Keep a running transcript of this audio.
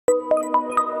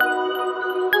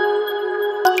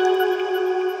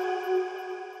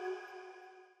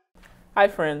Hi,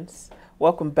 friends.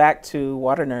 Welcome back to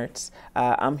Water Nerds.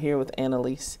 I'm here with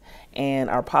Annalise and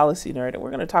our policy nerd, and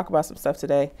we're going to talk about some stuff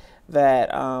today that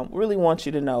really want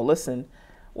you to know. Listen,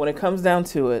 when it comes down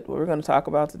to it, what we're going to talk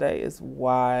about today is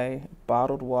why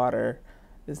bottled water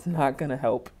is not going to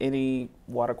help any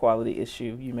water quality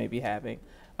issue you may be having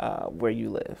where you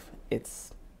live.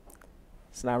 It's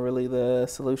not really the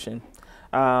solution.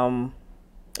 And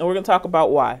we're going to talk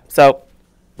about why. So,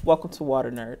 welcome to Water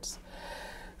Nerds.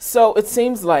 So it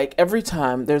seems like every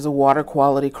time there's a water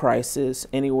quality crisis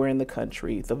anywhere in the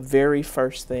country, the very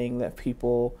first thing that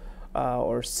people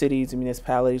or cities and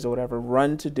municipalities or whatever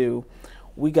run to do,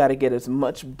 we got to get as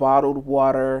much bottled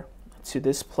water to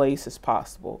this place as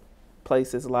possible.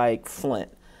 Places like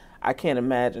Flint. I can't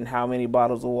imagine how many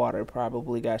bottles of water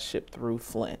probably got shipped through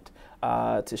Flint.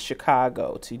 To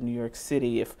Chicago, to New York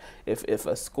City, if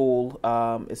a school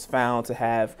is found to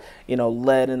have,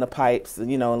 lead in the pipes,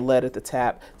 and lead at the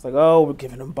tap, it's like, oh, we're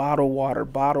giving them bottled water,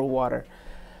 bottled water.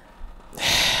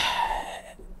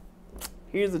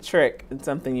 Here's a trick and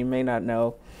something you may not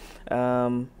know.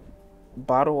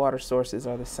 Bottled water sources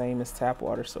are the same as tap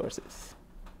water sources.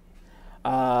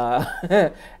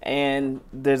 And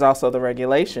there's also the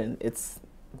regulation.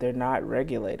 They're not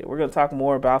regulated. We're going to talk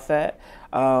more about that.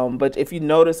 But if you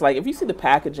notice, if you see the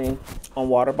packaging on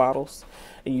water bottles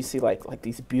and you see like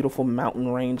these beautiful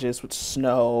mountain ranges with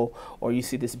snow, or you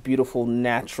see this beautiful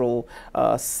natural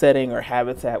setting or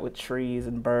habitat with trees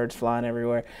and birds flying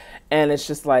everywhere, and it's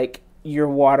just like your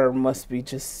water must be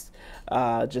just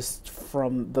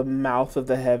from the mouth of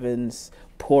the heavens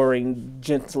pouring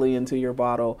gently into your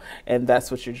bottle, and that's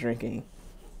what you're drinking.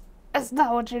 That's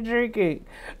not what you're drinking.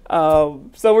 So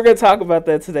we're going to talk about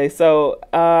that today. So,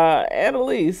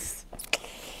 Annalise,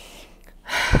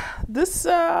 this,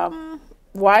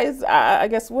 why is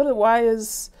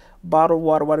bottled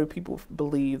water, why do people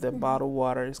believe that bottled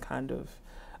water is kind of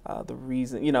the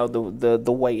reason,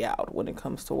 the way out when it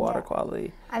comes to water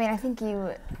quality? I mean, I think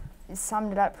you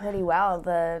summed it up pretty well.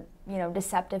 The,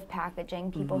 deceptive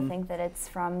packaging. People think that it's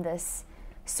from this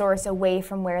source away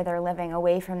from where they're living,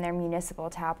 away from their municipal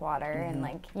tap water, and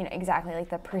exactly like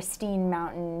the pristine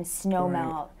mountain snow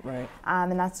melt. Right.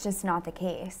 And that's just not the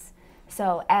case.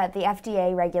 So the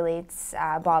FDA regulates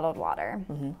bottled water,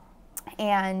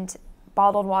 and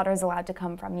bottled water is allowed to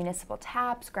come from municipal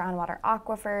taps, groundwater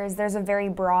aquifers. There's a very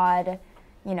broad,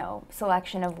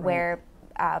 selection of where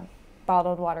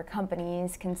bottled water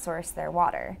companies can source their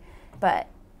water. But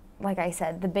like I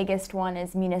said, the biggest one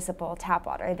is municipal tap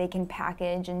water. They can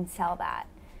package and sell that,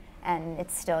 and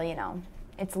it's still,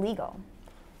 it's legal.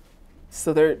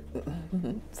 So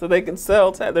they can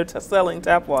sell they're selling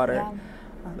tap water. Yeah.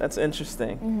 That's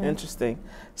interesting. Interesting.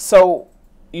 So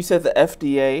you said the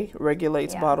FDA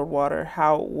regulates bottled water.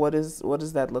 What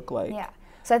does that look like? Yeah.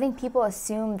 So I think people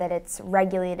assume that it's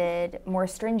regulated more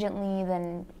stringently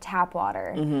than tap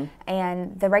water,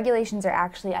 and the regulations are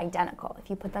actually identical if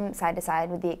you put them side to side,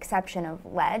 with the exception of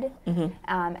lead,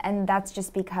 and that's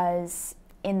just because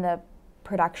in the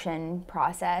production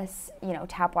process,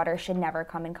 tap water should never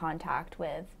come in contact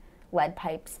with lead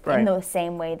pipes in the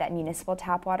same way that municipal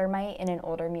tap water might in an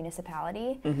older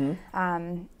municipality.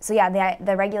 So yeah,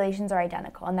 the regulations are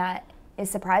identical, and that is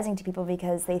surprising to people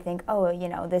because they think,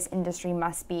 oh, this industry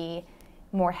must be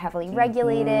more heavily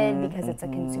regulated because it's a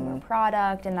consumer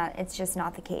product, and that it's just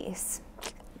not the case.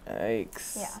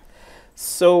 Yikes. Yeah.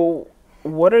 So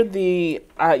what are the,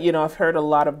 I've heard a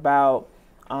lot about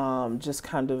just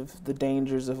kind of the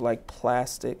dangers of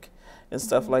plastic and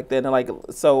stuff like that.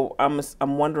 And so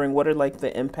I'm wondering, what are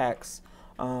the impacts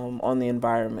on the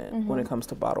environment when it comes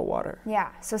to bottled water?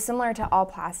 Yeah, so similar to all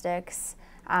plastics,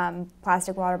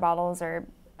 plastic water bottles are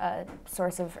a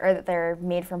source of, or they're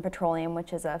made from petroleum,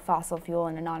 which is a fossil fuel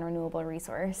and a non-renewable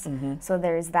resource. So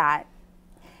there's that.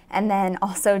 And then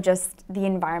also just the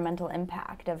environmental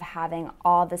impact of having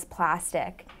all this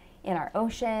plastic in our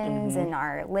oceans, in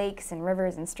our lakes and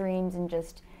rivers and streams, and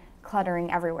just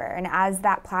cluttering everywhere. And as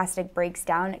that plastic breaks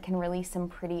down, it can release some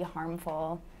pretty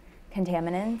harmful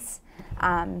contaminants.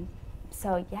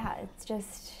 So yeah, it's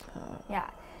just,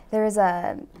 There's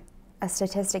a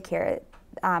statistic here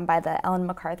by the Ellen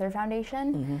MacArthur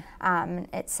Foundation.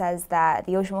 It says that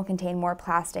the ocean will contain more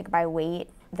plastic by weight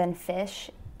than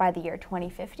fish by the year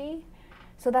 2050.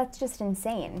 So that's just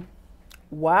insane.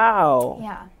 Wow.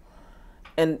 Yeah.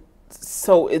 And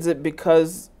so is it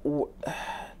because,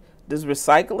 does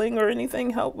recycling or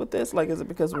anything help with this? Is it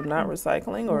because we're not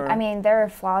recycling? Or I mean, there are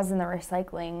flaws in the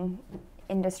recycling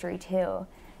industry too.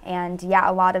 And yeah,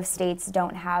 a lot of states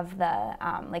don't have the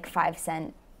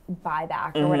 5-cent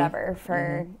buyback or whatever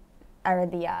for or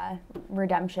the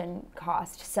redemption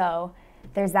cost. So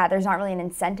there's that. There's not really an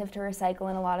incentive to recycle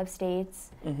in a lot of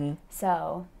states.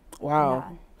 So, wow.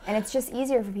 Yeah. And it's just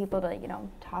easier for people to,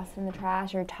 toss it in the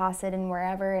trash or toss it in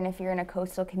wherever. And if you're in a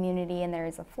coastal community and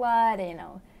there's a flood,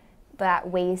 that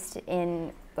waste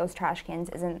in those trash cans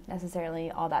isn't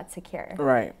necessarily all that secure.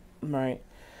 Right, right.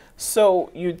 So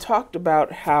you talked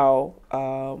about how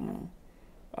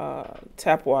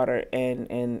tap water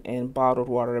and bottled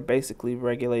water are basically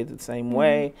regulated the same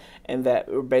way, and that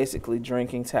we're basically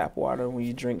drinking tap water when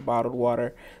you drink bottled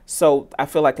water. So I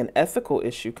feel like an ethical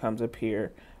issue comes up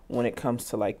here when it comes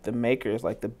to like the makers,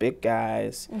 like the big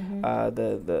guys,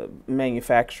 the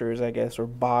manufacturers, I guess, or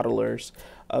bottlers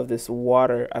of this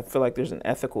water. I feel like there's an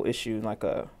ethical issue, like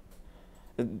a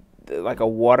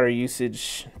water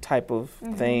usage type of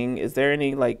thing. Is there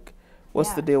any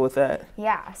what's the deal with that?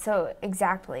 Yeah, so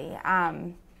exactly.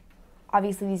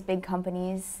 Obviously, these big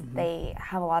companies, they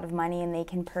have a lot of money and they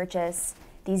can purchase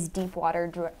these deep water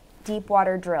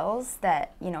drills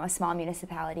that a small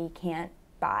municipality can't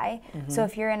buy. So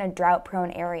if you're in a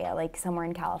drought-prone area, like somewhere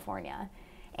in California,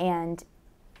 and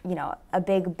a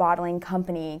big bottling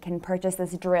company can purchase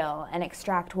this drill and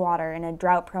extract water in a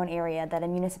drought-prone area that a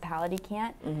municipality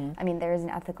can't. I mean, there's an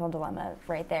ethical dilemma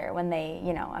right there when they,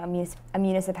 a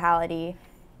municipality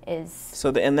is.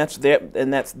 So that's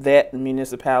that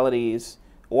municipality's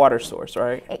water source,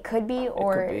 right? It could be,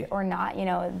 or not.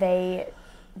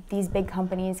 These big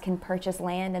companies can purchase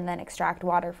land and then extract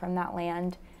water from that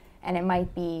land, and it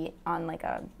might be on like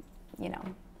a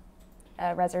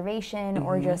reservation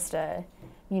or just a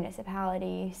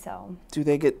municipality. So do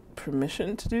they get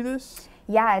permission to do this?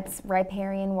 Yeah, it's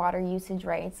riparian water usage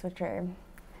rights, which are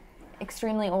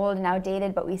extremely old and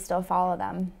outdated, but we still follow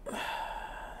them.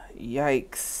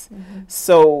 Yikes.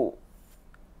 So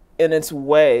in its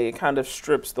way, it kind of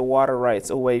strips the water rights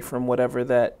away from whatever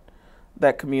that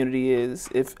community is,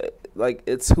 if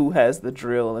it's who has the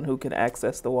drill and who can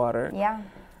access the water.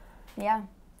 Yeah,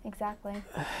 exactly.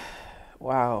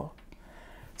 Wow.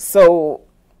 So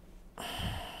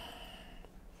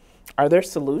are there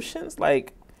solutions? I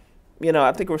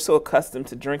think we're so accustomed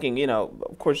to drinking,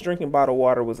 of course, drinking bottled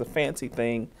water was a fancy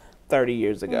thing 30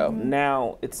 years ago.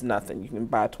 Now it's nothing. You can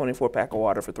buy a 24-pack of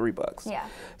water for $3. Yeah.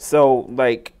 So,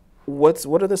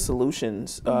 what are the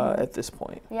solutions at this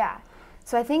point? Yeah.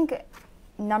 So I think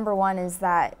number one is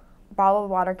that bottled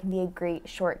water can be a great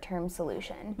short-term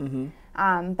solution,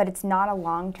 but it's not a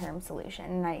long-term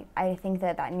solution. And I think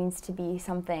that needs to be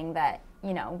something that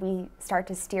we start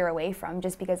to steer away from,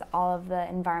 just because all of the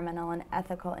environmental and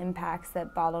ethical impacts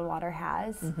that bottled water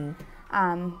has.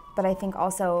 But I think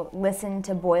also listen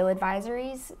to boil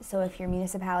advisories. So if your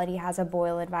municipality has a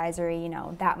boil advisory,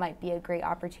 that might be a great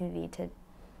opportunity to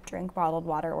drink bottled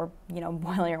water or,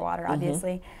 boil your water,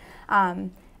 obviously.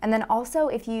 And then also,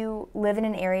 if you live in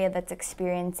an area that's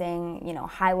experiencing,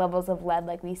 high levels of lead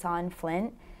like we saw in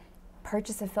Flint,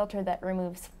 purchase a filter that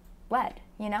removes lead,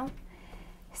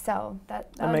 So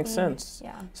that makes sense.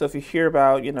 Yeah. So if you hear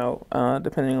about,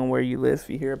 depending on where you live,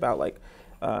 if you hear about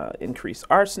increased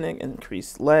arsenic,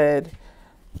 increased lead,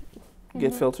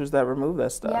 get filters that remove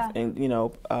that stuff. Yeah. And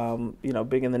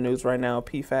big in the news right now,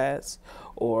 PFAS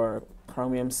or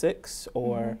chromium-6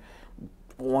 or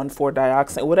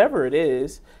 1,4-dioxane, whatever it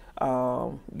is,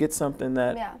 get something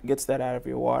that gets that out of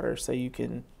your water, so you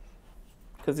can,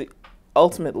 because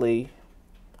ultimately,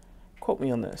 quote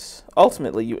me on this,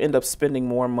 ultimately you end up spending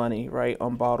more money, right,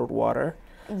 on bottled water.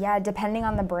 Yeah, depending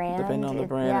on the brand. Depending on the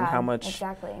brand and how much.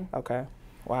 Exactly. Okay.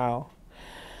 Wow.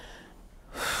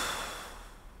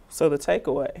 So the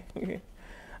takeaway,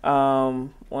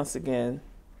 once again,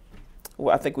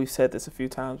 well, I think we've said this a few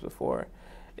times before,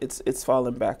 it's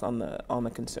falling back on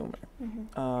the consumer,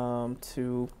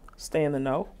 to stay in the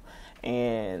know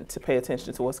and to pay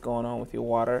attention to what's going on with your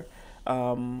water,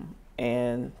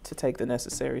 and to take the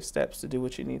necessary steps to do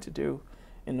what you need to do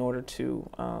in order to,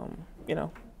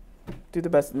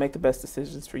 make the best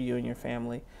decisions for you and your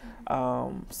family.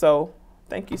 So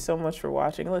thank you so much for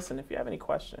watching. Listen, if you have any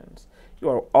questions, you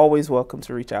are always welcome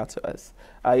to reach out to us.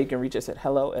 You can reach us at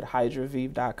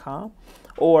hello@hydroviv.com,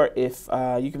 or if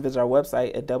you can visit our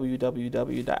website at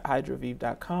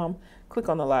www.hydroviv.com. Click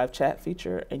on the live chat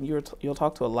feature, and you'll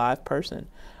talk to a live person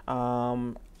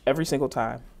every single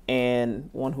time, and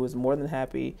one who is more than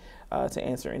happy to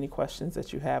answer any questions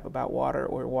that you have about water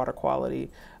or water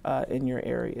quality in your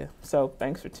area. So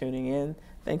thanks for tuning in.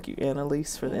 Thank you,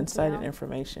 Annalise, for the insight and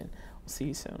information. We'll see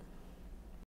you soon.